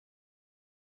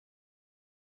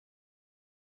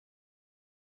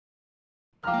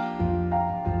Somebody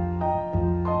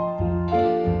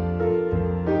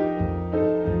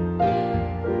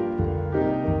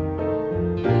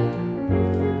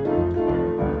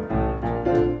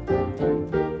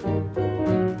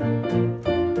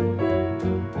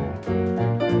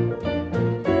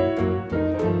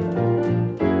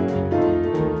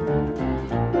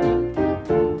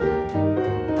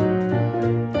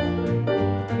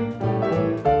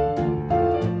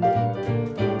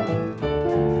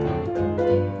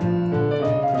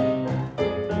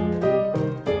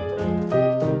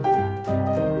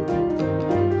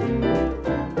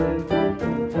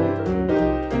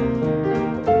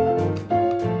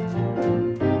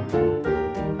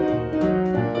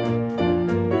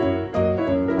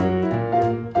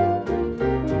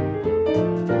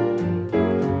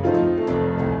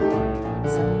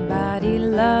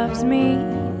loves me,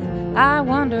 I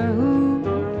wonder who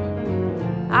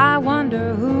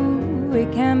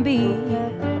it can be.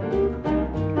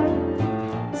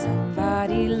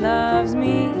 Somebody loves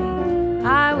me,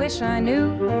 I wish I knew.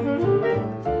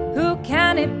 Who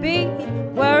can it be?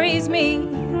 Worries me.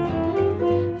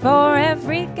 For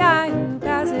every guy who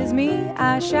passes me,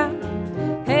 I shout,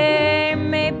 hey,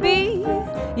 maybe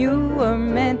you were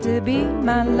meant to be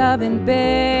my loving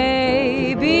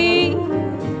baby.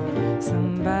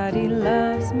 Somebody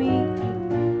loves me,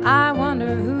 I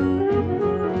wonder who.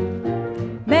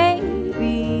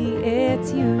 Maybe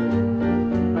it's you.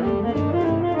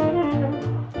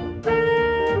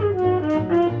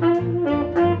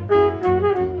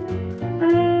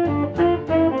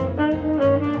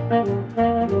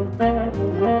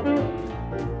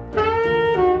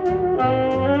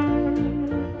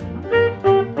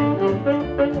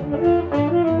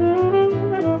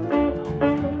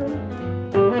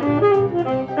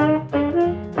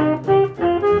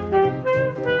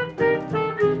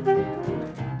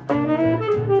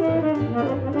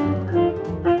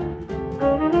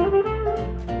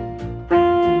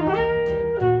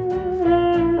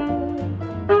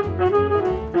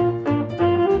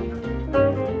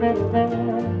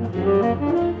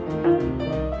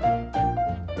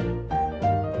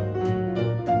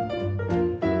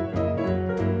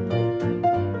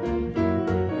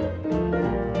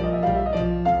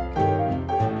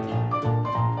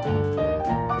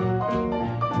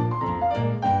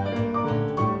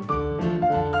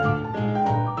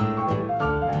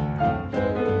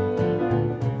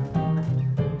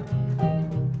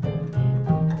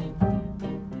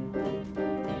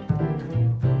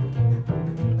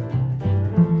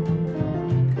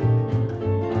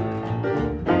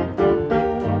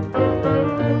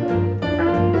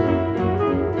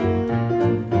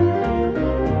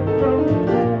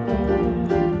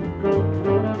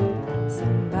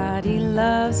 Somebody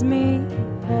loves me,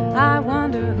 I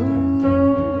wonder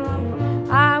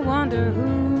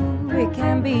who it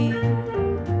can be.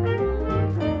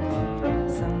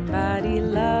 Somebody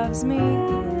loves me,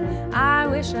 I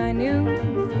wish I knew.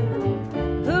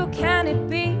 Who can it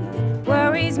be?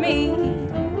 Worries me.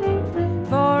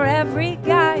 For every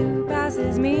guy who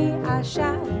passes me, I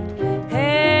shout,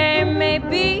 hey,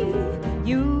 maybe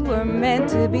you were meant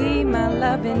to be my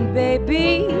loving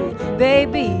baby,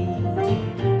 baby.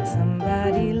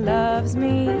 Somebody loves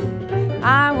me,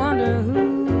 I wonder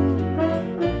who.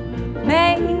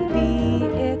 Maybe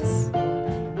it's,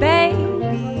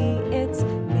 baby, it's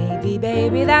maybe,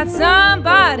 baby, that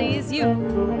somebody's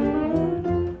you.